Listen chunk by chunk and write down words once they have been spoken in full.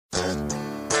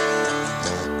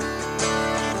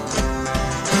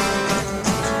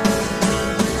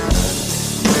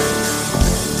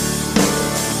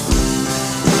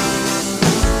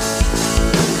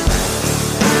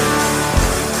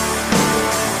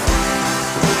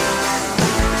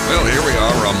Well, here we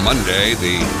are on Monday,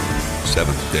 the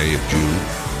 7th day of June.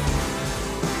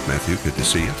 Matthew, good to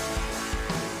see you.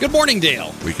 Good morning,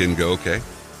 Dale. Weekend go okay?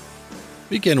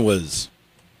 Weekend was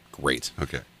great.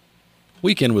 Okay.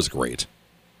 Weekend was great.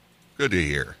 Good to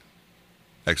hear.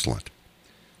 Excellent.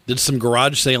 Did some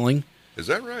garage sailing Is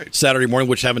that right? Saturday morning,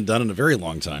 which I haven't done in a very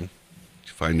long time. Did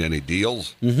you find any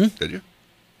deals? Mm-hmm. Did you?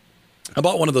 I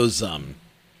bought one of those, what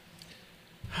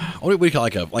do you call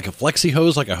it, like a flexi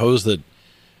hose, like a hose that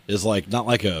is like not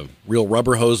like a real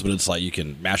rubber hose, but it's like you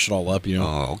can mash it all up, you know?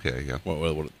 Oh, okay, yeah.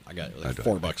 What, I got like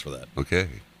 $4 for that. Okay.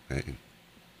 Hey.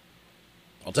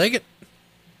 I'll take it.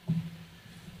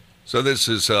 So this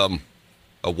is a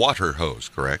water hose,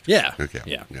 correct? Yeah. Okay.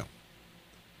 Yeah.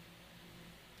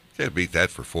 Can't beat that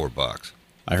for $4.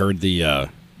 I heard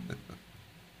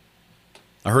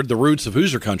the Roots of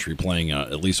Hoosier Country playing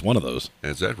at least one of those.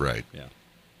 Is that right? Yeah.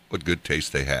 What good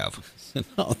taste they have.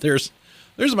 Oh, there's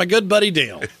my good buddy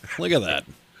Dale. Look at that.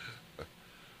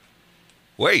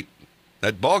 Wait,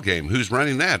 that ball game, who's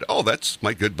running that? Oh, that's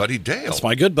my good buddy Dale. That's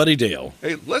my good buddy Dale.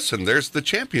 Hey, listen, there's the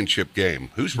championship game.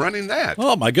 Who's running that?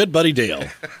 Oh, my good buddy Dale.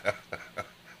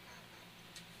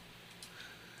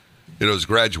 It was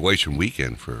graduation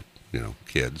weekend for,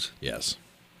 kids. Yes.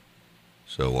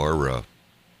 So our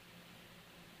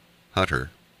Hunter,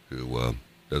 who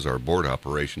does our board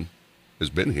operation, has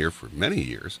been here for many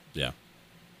years. Yeah.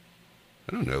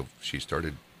 I don't know if she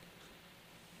started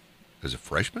as a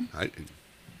freshman. It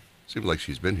seems like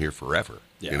she's been here forever,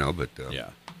 Yeah. but Yeah.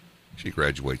 she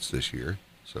graduates this year.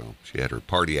 So she had her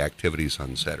party activities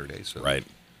on Saturday. So Right.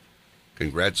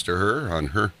 Congrats to her on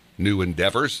her new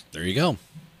endeavors. There you go.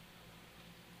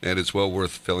 And it's well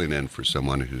worth filling in for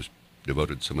someone who's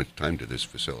devoted so much time to this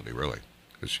facility, really,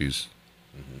 because she's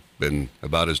been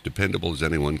about as dependable as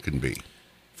anyone can be.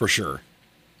 For sure.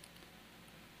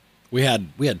 We had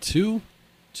two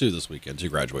this weekend, two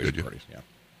graduation Did you? parties. Yeah.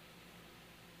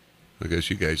 I guess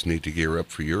you guys need to gear up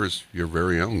for yours, your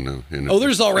very own. Oh,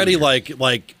 there's already like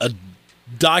a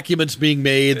documents being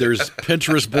made. There's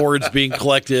Pinterest boards being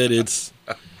collected.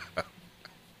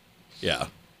 Yeah.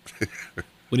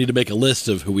 We need to make a list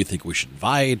of who we think we should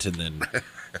invite, and then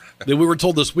we were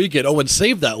told this weekend, and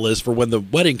save that list for when the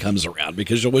wedding comes around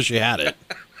because you'll wish you had it.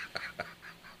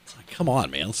 It's like, come on,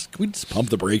 man. Can we just pump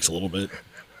the brakes a little bit?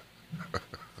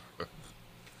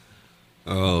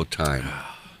 Oh, time.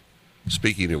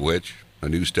 Speaking of which, a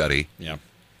new study Yeah.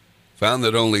 found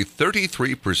that only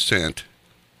 33%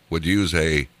 would use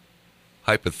a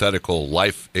hypothetical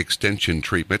life extension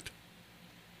treatment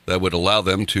that would allow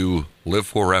them to live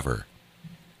forever,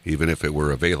 even if it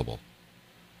were available.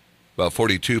 About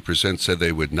 42% said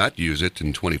they would not use it,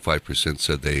 and 25%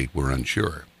 said they were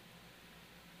unsure.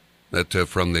 That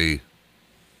from the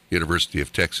University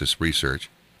of Texas research.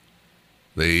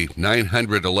 The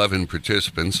 911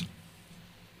 participants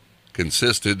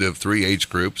consisted of 3 age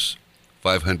groups,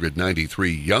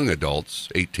 593 young adults,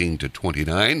 18 to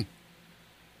 29,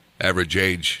 average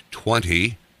age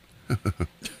 20,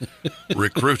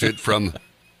 recruited from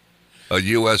a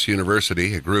U.S.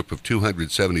 university, a group of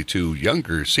 272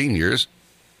 younger seniors,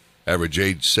 average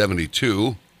age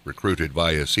 72, recruited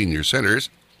via senior centers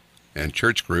and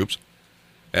church groups,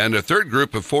 and a third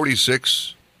group of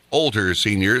 46 older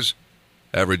seniors,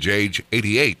 average age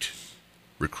 88,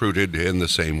 recruited in the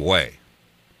same way.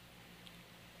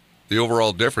 The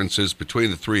overall differences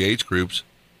between the 3 age groups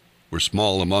were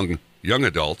small among young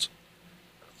adults.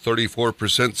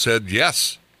 34% said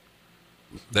yes,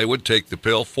 they would take the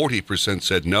pill. 40%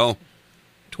 said no.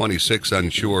 26%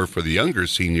 unsure for the younger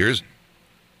seniors.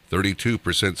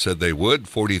 32% said they would.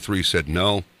 43% said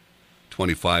no.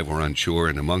 25% were unsure.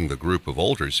 And among the group of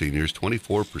older seniors,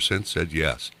 24% said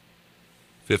yes.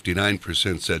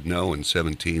 59% said no, and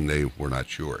 17% they were not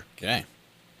sure. Okay.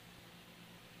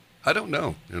 I don't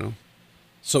know,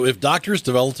 So if doctors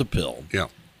developed a pill Yeah.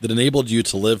 that enabled you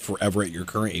to live forever at your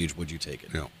current age, would you take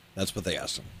it? Yeah. That's what they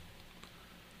asked him.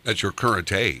 At your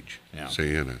current age. Yeah.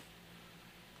 See, I don't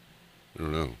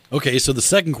know. Okay, so the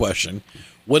second question,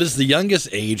 what is the youngest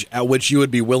age at which you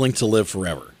would be willing to live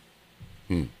forever?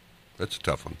 That's a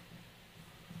tough one.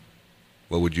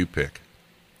 What would you pick?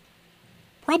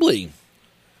 Probably.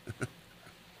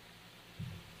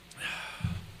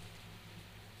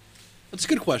 That's a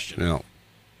good question. Yeah.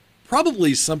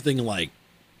 Probably something like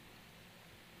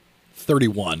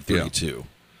 31, 32.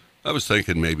 I was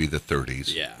thinking maybe the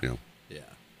 30s. Yeah. You know. Yeah.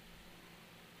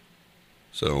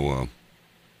 So,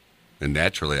 and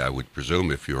naturally, I would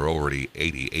presume if you're already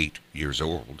 88 years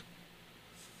old,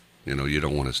 you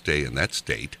don't want to stay in that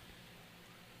state,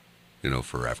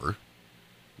 forever.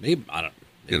 Maybe, I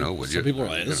don't Would some you? people are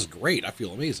like, this is great. I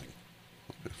feel amazing.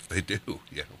 If they do,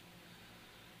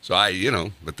 So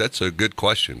but that's a good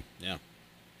question. Yeah.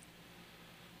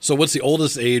 So what's the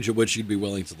oldest age at which you'd be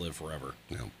willing to live forever?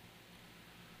 Yeah.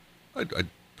 I'd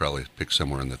probably pick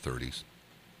somewhere in the 30s.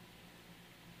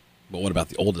 But what about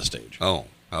the oldest age? Oh,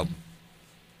 I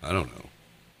don't know.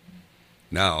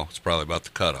 Now it's probably about the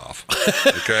cutoff.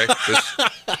 Okay?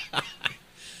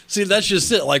 See, that's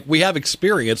just it. Like, we have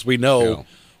experience. We know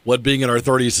what being in our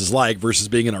 30s is like versus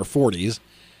being in our 40s.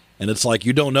 And it's like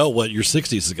you don't know what your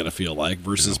 60s is going to feel like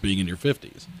versus being in your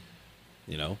 50s.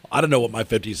 I don't know what my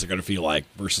 50s are going to feel like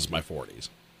versus my 40s.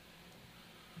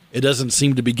 It doesn't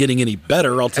seem to be getting any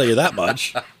better, I'll tell you that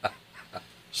much.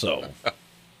 So.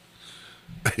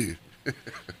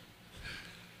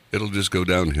 It'll just go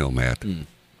downhill, Matt.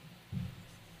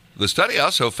 The study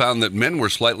also found that men were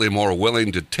slightly more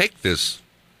willing to take this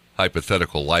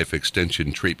hypothetical life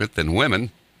extension treatment than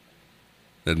women.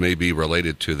 That may be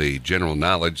related to the general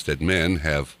knowledge that men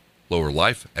have lower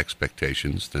life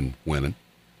expectations than women.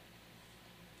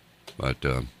 But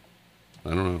I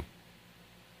don't know.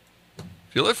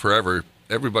 If you live forever,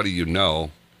 everybody you know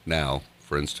now,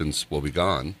 for instance, will be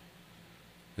gone,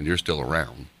 and you're still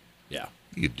around. Yeah.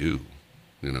 You do,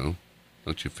 Don't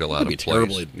you feel out of place? It would be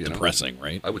terribly depressing,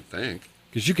 right? I would think.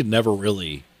 Because you could never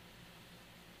really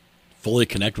fully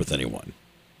connect with anyone.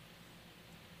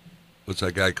 What's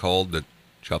that guy called that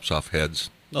chops off heads?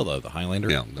 Oh, the Highlander?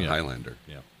 Yeah, the Highlander.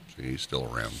 Yeah. See, he's still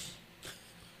around.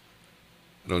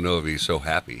 I don't know if he's so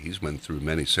happy. He's been through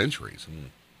many centuries.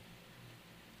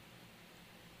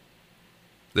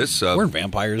 Weren't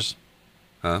vampires?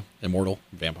 Huh? Immortal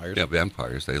vampires? Yeah,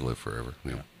 vampires. They live forever.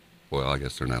 Yeah. Well, I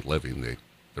guess they're not living. They're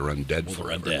undead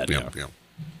forever. They're undead, yeah.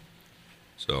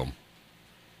 So,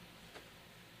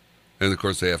 and of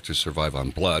course they have to survive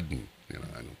on blood. And,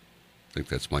 I don't think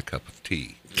that's my cup of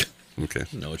tea. Okay.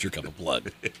 No, it's your cup of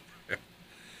blood.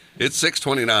 It's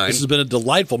 6:29. This has been a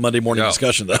delightful Monday morning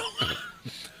discussion, though.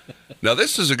 Now,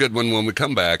 this is a good one when we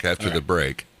come back after the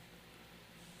break.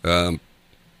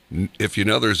 If you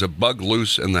know there's a bug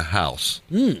loose in the house,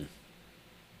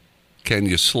 can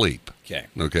you sleep?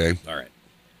 Okay. All right.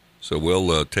 So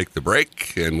we'll take the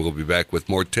break, and we'll be back with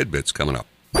more tidbits coming up.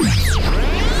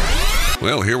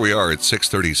 Well, here we are at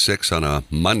 6:36 on a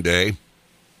Monday,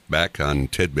 back on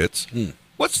Tidbits.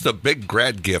 What's the big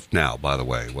grad gift now, by the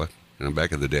way? What?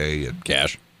 Back in the day,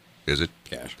 Cash. Is it?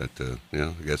 Cash. That,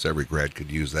 I guess every grad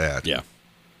could use that. Yeah.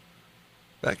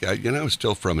 Back,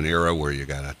 still from an era where you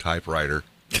got a typewriter,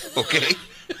 okay?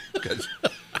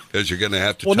 Because you're going to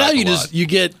have to. Well, now type you a lot.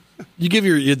 you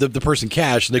give the person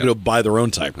cash, and they go buy their own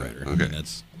typewriter. Okay.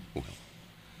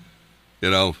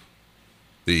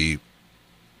 The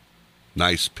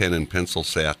nice pen and pencil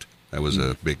set. That was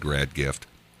a big grad gift.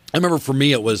 I remember for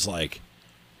me, it was like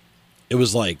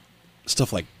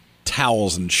stuff like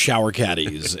towels and shower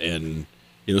caddies and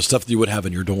stuff that you would have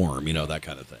in your dorm, that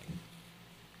kind of thing.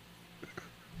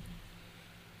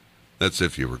 That's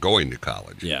if you were going to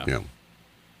college. Yeah.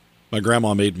 My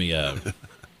grandma made me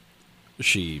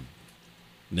she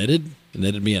knitted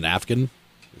me an Afghan.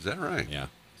 Is that right? Yeah.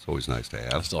 It's always nice to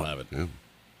have. I still have it. Yeah.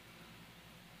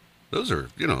 Those are,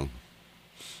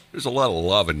 there's a lot of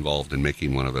love involved in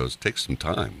making one of those. It takes some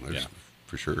time,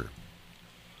 for sure.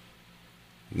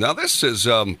 Now, this is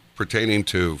pertaining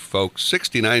to folks.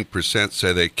 69%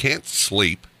 say they can't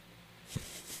sleep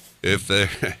if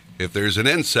there's an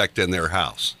insect in their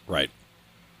house. Right.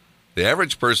 The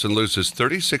average person loses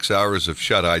 36 hours of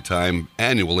shut-eye time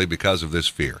annually because of this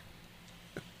fear.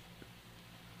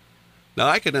 Now,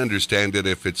 I can understand it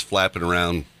if it's flapping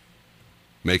around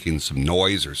making some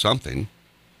noise or something.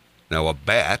 Now, a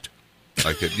bat,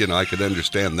 I could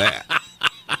understand that.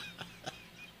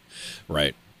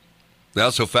 Right. They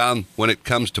also found when it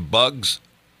comes to bugs,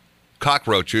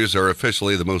 cockroaches are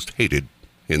officially the most hated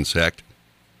insect.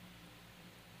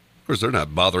 Of course, they're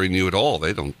not bothering you at all.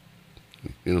 You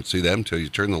don't see them until you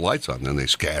turn the lights on, then they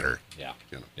scatter. Yeah.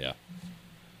 Yeah.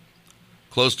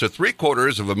 Close to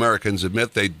 3/4 of Americans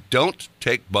admit they don't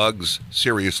take bugs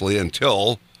seriously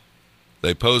until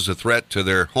they pose a threat to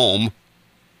their home.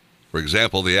 For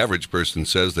example, the average person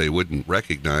says they wouldn't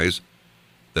recognize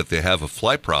that they have a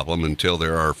fly problem until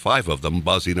there are 5 of them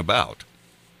buzzing about.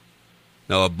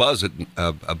 Now, a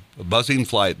buzzing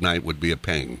fly at night would be a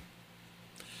pain.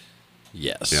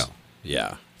 Yes. Yeah.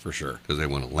 Yeah, for sure. Because they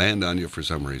want to land on you for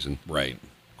some reason. Right.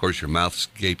 Of course, your mouth's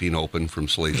gaping open from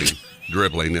sleeping,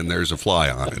 dribbling, and there's a fly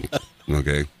on it.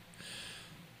 Okay?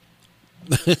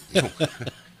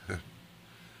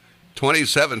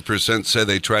 27% say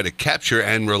they try to capture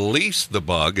and release the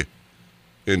bug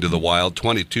into the wild.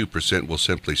 22% will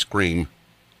simply scream.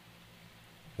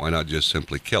 Why not just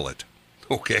simply kill it?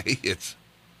 Okay, is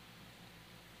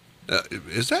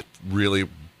that really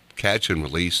catch and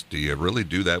release, do you really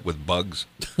do that with bugs?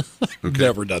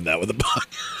 Never done that with a bug.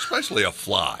 Especially a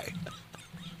fly.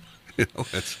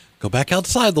 It's Go back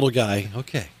outside, little guy.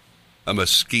 Okay. a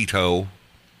mosquito.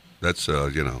 That's,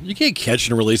 You can't catch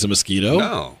and release a mosquito.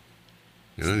 no.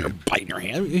 They're biting your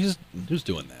hand. Who's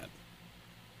doing that?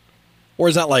 Or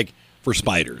is that like for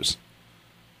spiders?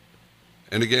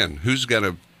 And again, who's got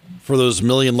to... For those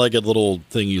million-legged little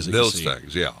thingies that Those you see.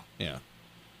 things, yeah. Yeah.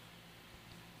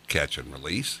 Catch and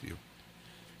release. You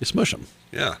smush them.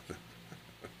 Yeah.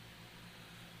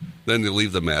 Then you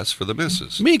leave the mess for the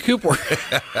missus. Me and Coop were...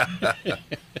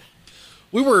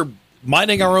 we were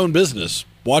minding our own business,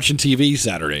 watching TV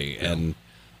Saturday, and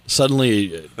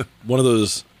suddenly one of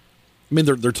those... I mean,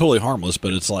 they're totally harmless,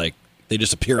 but it's like they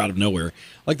just appear out of nowhere.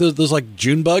 Like those like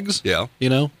June bugs. Yeah.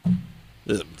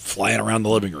 Flying around the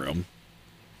living room.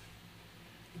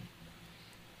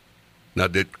 Now,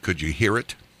 could you hear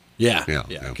it? Yeah. Yeah.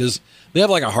 Because they have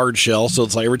like a hard shell, so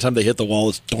it's like every time they hit the wall,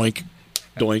 it's doink,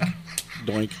 doink,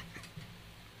 doink.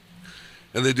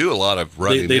 And they do a lot of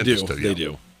running They into do. stuff, They yeah.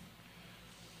 do.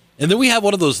 And then we have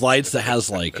one of those lights that has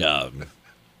like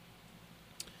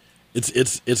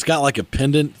it's got like a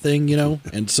pendant thing,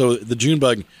 and so the June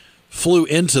bug flew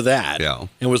into that, Yeah.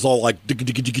 and was all like,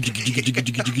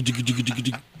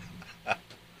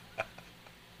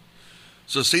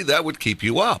 So, see, that would keep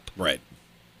you up. right.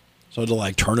 So I had to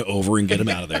like turn it over and get him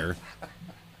out of there.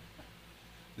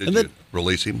 Did And you then-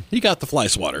 release him? He got the fly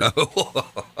swatter.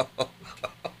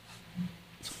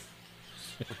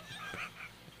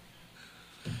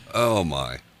 Oh,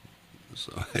 my.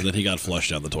 So, And then he got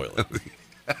flushed down the toilet.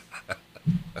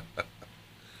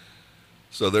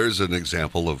 so there's an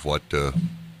example of what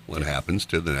happens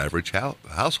to the average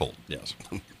household. Yes.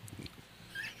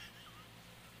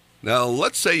 Now,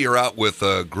 let's say you're out with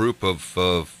a group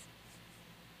of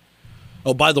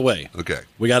Oh, by the way, okay.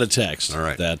 we got a text All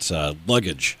right. that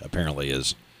luggage apparently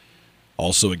is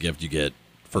also a gift you get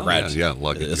for gratitude. Yeah,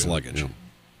 luggage. It's yeah, luggage.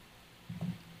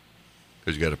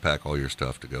 Because you got to pack all your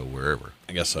stuff to go wherever.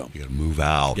 I guess so. You got to move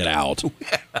out. Get out.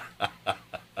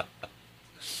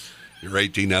 You're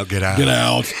 18 now. Get out. Get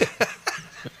out.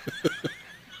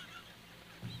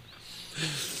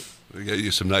 We got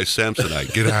you some nice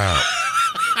Samsonite. Get out.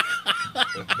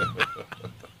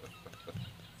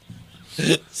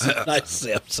 Nice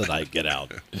Samsonite. Get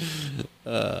out.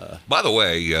 By the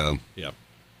way, Yeah.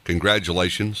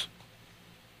 congratulations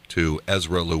to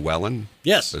Ezra Llewellyn,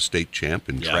 Yes. a state champ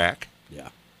in Yeah. track. Yeah.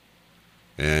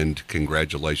 And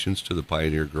congratulations to the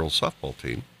Pioneer girls softball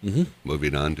team,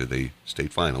 moving on to the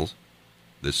state finals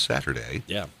this Saturday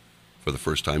Yeah. for the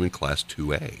first time in Class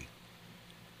 2A.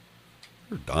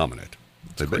 They're dominant.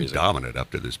 They've crazy. been dominant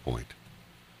up to this point.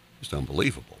 Just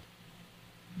unbelievable.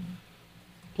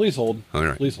 Please hold. All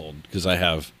right. Please hold, because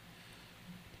I'll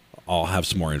have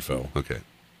some more info, Okay.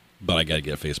 but I got to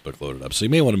get Facebook loaded up. So you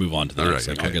may want to move on to the All next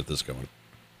right, thing. I'll okay. get this going.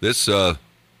 This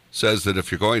says that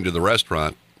if you're going to the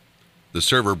restaurant, the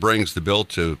server brings the bill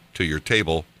to your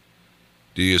table.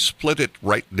 Do you split it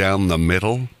right down the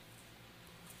middle?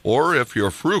 Or if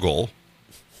you're frugal,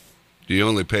 do you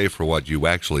only pay for what you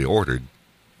actually ordered?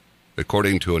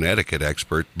 According to an etiquette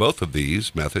expert, both of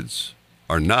these methods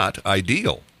are not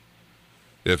ideal.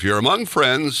 If you're among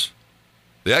friends,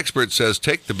 the expert says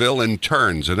take the bill in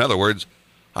turns. In other words,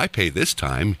 I pay this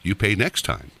time, you pay next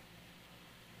time.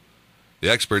 The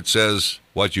expert says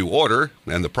what you order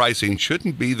and the pricing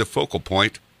shouldn't be the focal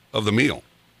point of the meal.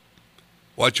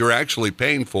 What you're actually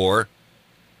paying for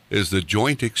is the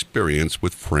joint experience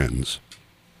with friends.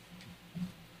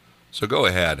 So go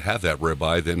ahead, have that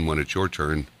ribeye, then when it's your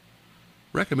turn,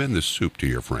 recommend the soup to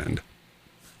your friend.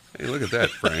 Hey, look at that,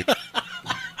 Frank.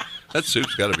 That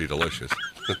soup's got to be delicious.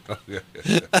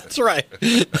 That's right.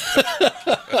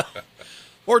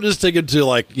 Or just take it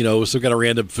to some kind of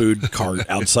random food cart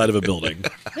outside of a building.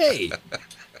 Hey,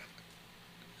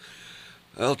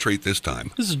 I'll treat this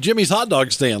time. this is Jimmy's hot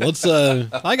dog stand. Let's.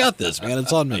 I got this, man.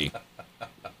 It's on me.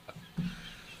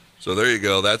 So there you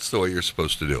go. That's the way you're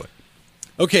supposed to do it.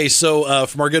 Okay, so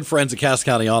from our good friends at Cass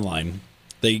County Online,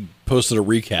 they posted a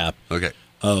recap Okay.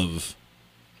 of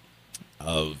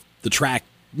the track,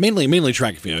 mainly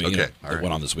track and field, Okay, that all right.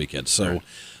 went on this weekend. So All right.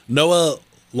 Noah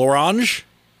Lorange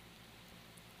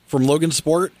from Logan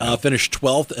Sport finished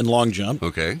 12th in long jump.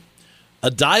 Okay.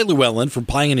 Adai Llewellyn from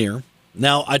Pioneer.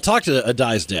 Now, I talked to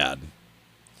Adai's dad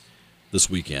this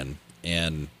weekend,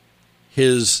 and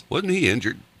Wasn't he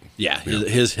injured?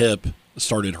 his hip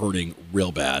started hurting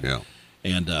real bad. Yeah.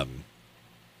 And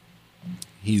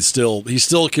he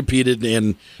still competed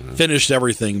and finished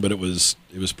everything, but it was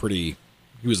pretty.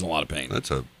 He was in a lot of pain. That's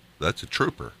a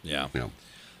trooper. Yeah. Yeah.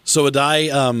 So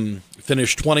Adai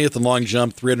finished 20th in long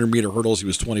jump, 300-meter hurdles. He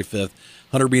was 25th.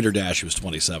 100-meter dash, he was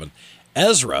 27th.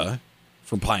 Ezra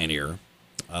from Pioneer,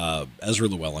 Ezra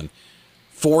Llewellyn,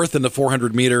 4th in the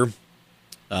 400-meter.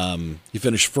 He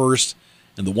finished first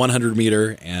in the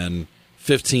 100-meter and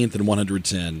 15th in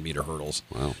 110-meter hurdles.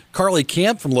 Wow. Carly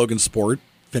Camp from Logan Sport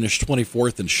finished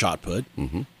 24th in shot put.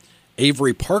 Mm-hmm.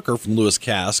 Avery Parker from Lewis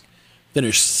Cask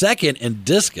finished 2nd in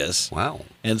discus. Wow.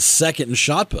 And 2nd in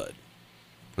shot put.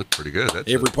 That's pretty good. That's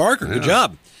Avery Parker, good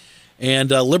job. And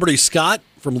Liberty Scott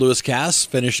from Lewis Cass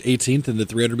finished 18th in the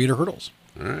 300-meter hurdles.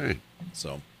 All right.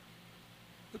 So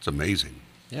that's amazing.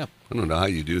 Yeah. I don't know how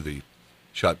you do the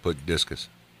shot put discus.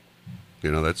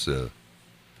 That's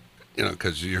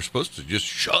because you're supposed to just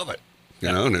shove it,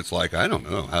 and it's like, I don't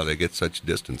know how they get such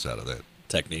distance out of that.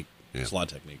 Technique. Yeah. It's a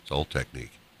lot of technique. It's all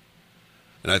technique.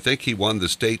 And I think he won the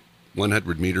state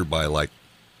 100 meter by like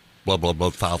blah, blah, blah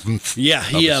thousandth. Yeah.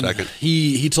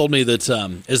 He told me that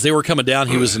as they were coming down,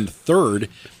 he was in third,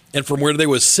 and from where they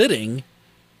was sitting,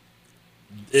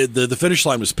 the finish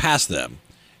line was past them.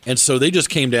 And so they just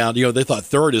came down, they thought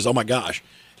third is, oh my gosh.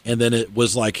 And then it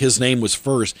was like his name was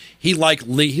first. He lunged,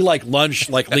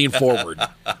 leaned forward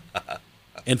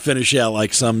and finished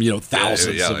like some,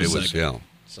 thousandths of a second. Yeah.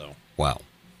 So. Wow.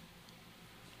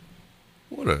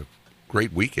 What a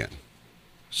great weekend.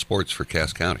 Sports for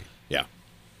Cass County. Yeah.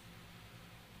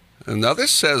 And now this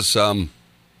says a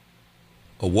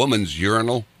woman's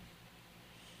urinal.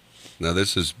 Now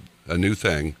this is a new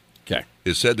thing. Okay.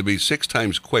 Is said to be 6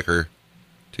 times quicker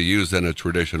to use than a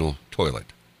traditional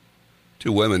toilet.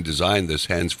 2 women designed this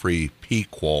hands-free pee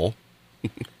qual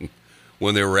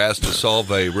when they were asked to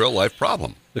solve a real-life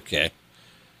problem. Okay.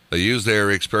 They used their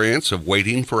experience of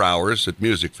waiting for hours at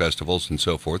music festivals and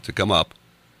so forth to come up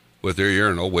with their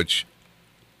urinal, which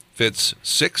fits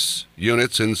 6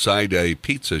 units inside a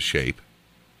pizza shape,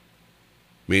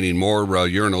 meaning more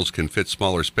urinals can fit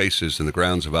smaller spaces in the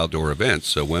grounds of outdoor events,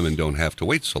 so women don't have to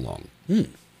wait so long.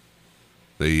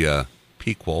 The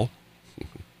pee qual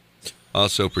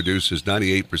also produces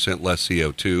 98% less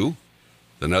CO2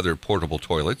 than other portable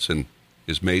toilets and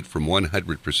is made from 100%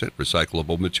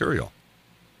 recyclable material.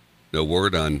 No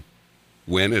word on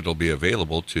when it'll be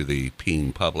available to the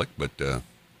peeing public, but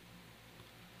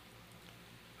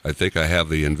I think I have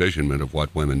the envisionment of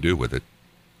what women do with it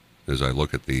as I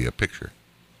look at the picture.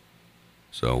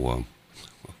 So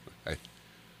I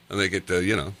think it,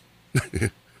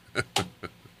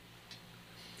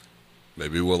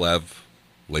 maybe we'll have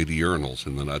lady urinals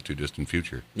in the not-too-distant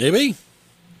future. Maybe.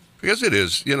 Because it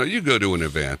is, you go to an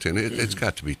event, and it's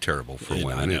got to be terrible for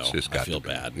women. I know. It's just got I feel to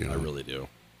be, bad. I really do.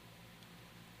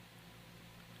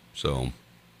 So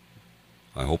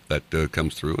I hope that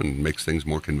comes through and makes things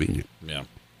more convenient. Yeah.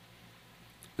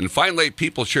 And finally,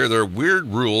 people share their weird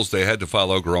rules they had to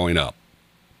follow growing up.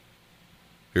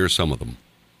 Here are some of them.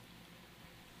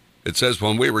 It says,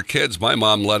 when we were kids, my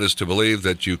mom led us to believe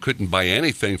that you couldn't buy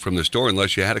anything from the store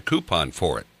unless you had a coupon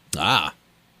for it. Ah.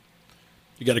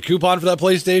 You got a coupon for that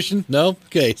PlayStation? No?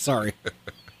 Okay, sorry.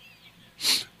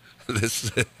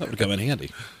 That would come in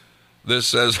handy. This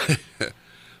says,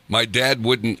 my dad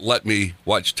wouldn't let me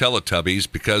watch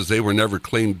Teletubbies because they were never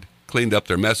cleaned up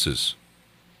their messes.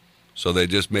 So they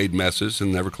just made messes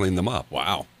and never cleaned them up.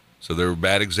 Wow. So they were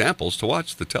bad examples to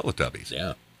watch the Teletubbies.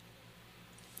 Yeah.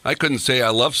 I couldn't say I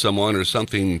love someone or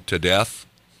something to death.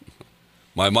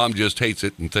 My mom just hates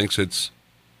it and thinks it's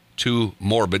too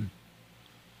morbid.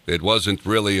 It wasn't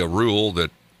really a rule that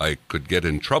I could get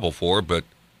in trouble for, but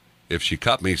if she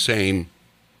caught me saying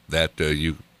that,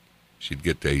 she'd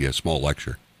get a small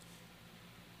lecture.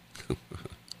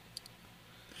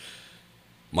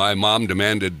 My mom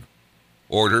demanded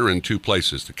order in 2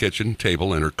 places, the kitchen,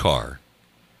 table, and her car.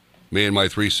 Me and my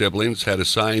 3 siblings had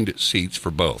assigned seats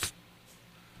for both.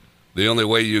 The only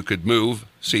way you could move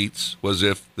seats was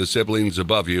if the siblings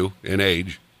above you in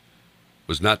age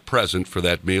was not present for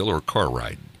that meal or car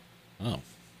ride. Oh.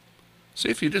 See,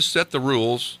 if you just set the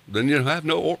rules, then you have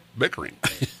no bickering.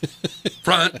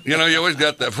 Front, you always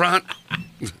got the front.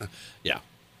 Yeah.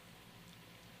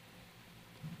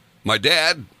 My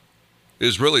dad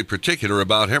is really particular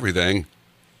about everything,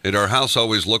 and our house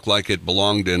always looked like it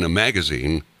belonged in a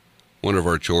magazine. One of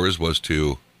our chores was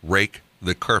to rake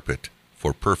the carpet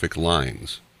for perfect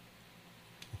lines.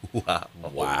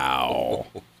 Wow.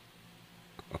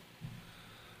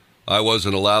 I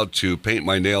wasn't allowed to paint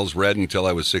my nails red until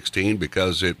I was 16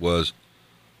 because it was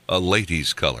a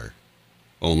lady's color,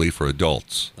 only for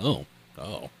adults. Oh.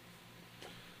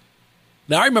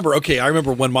 Now I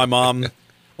remember when my mom,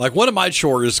 like one of my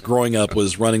chores growing up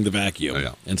was running the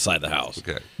vacuum inside the house.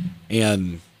 Okay.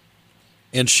 And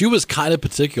And she was kind of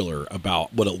particular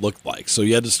about what it looked like. So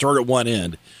you had to start at one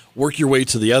end, work your way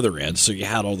to the other end. So you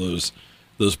had all those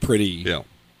pretty,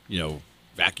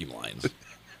 vacuum lines.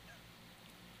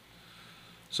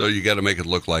 So you got to make it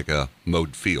look like a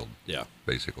mowed field. Yeah.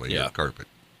 Basically, Yeah. a carpet.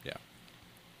 Yeah.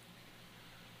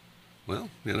 Well,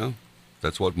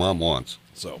 that's what Mom wants.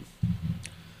 So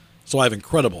I have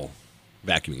incredible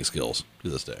vacuuming skills to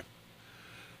this day.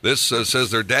 This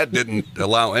says their dad didn't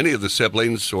allow any of the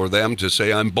siblings or them to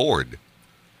say, I'm bored.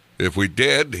 If we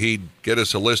did, he'd get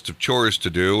us a list of chores to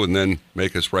do and then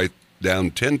make us write down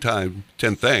 10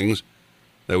 things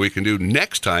that we can do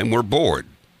next time we're bored.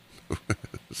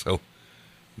 So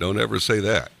don't ever say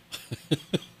that.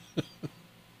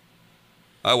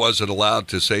 I wasn't allowed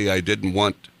to say I didn't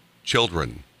want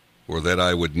children or that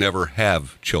I would never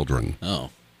have children. Oh.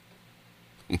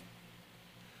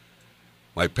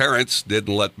 My parents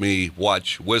didn't let me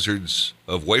watch Wizards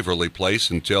of Waverly Place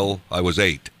until I was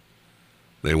 8.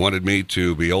 They wanted me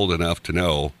to be old enough to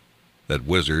know that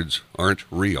wizards aren't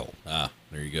real. Ah,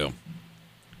 there you go.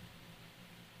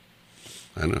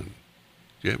 I don't know.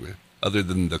 Yeah, other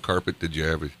than the carpet, did you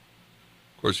ever? Of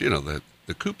course, the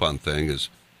coupon thing is,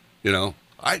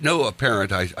 I know a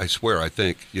parent, I swear, I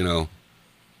think,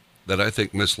 that I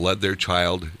think misled their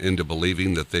child into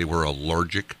believing that they were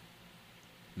allergic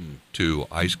to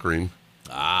ice cream.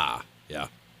 Ah, yeah.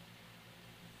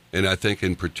 And I think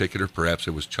in particular, perhaps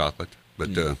it was chocolate.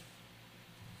 But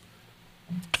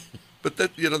but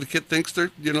that, the kid thinks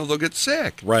they'll get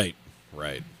sick. Right.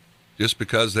 Just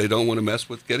because they don't want to mess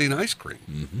with getting ice cream.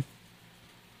 Mm-hmm.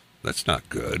 That's not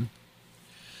good.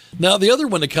 Now, the other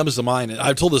one that comes to mind, and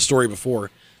I've told this story before,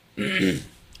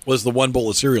 was the one bowl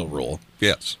of cereal rule.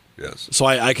 Yes. So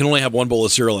I can only have one bowl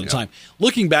of cereal at a time.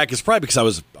 Looking back, it's probably because I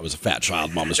was a fat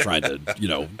child. Mom was trying to,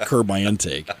 curb my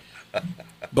intake.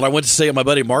 But I went to stay at my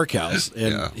buddy Mark's house,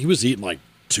 and he was eating like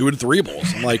 2 and 3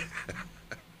 bowls. I'm like,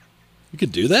 you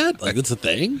could do that? Like, that's a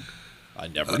thing? I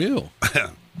never knew.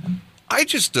 I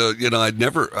just,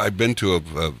 I'd been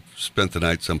to spent the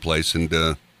night someplace and,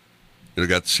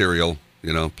 got cereal,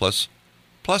 plus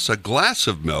a glass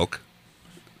of milk.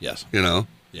 Yes. Yeah.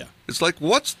 It's like,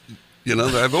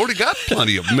 I've already got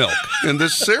plenty of milk in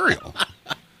this cereal.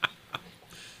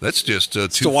 That's just too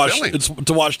filling. It's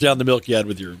to wash down the milk you had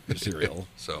with your cereal.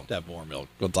 So to have more milk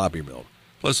on top of your milk.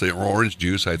 Plus the orange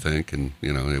juice, I think, and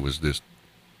it was just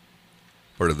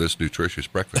part of this nutritious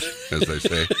breakfast, as they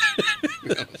say.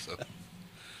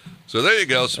 So there you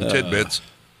go, some tidbits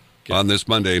on this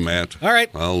Monday, Matt. All right.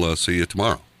 I'll see you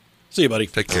tomorrow. See you, buddy.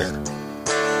 Take care.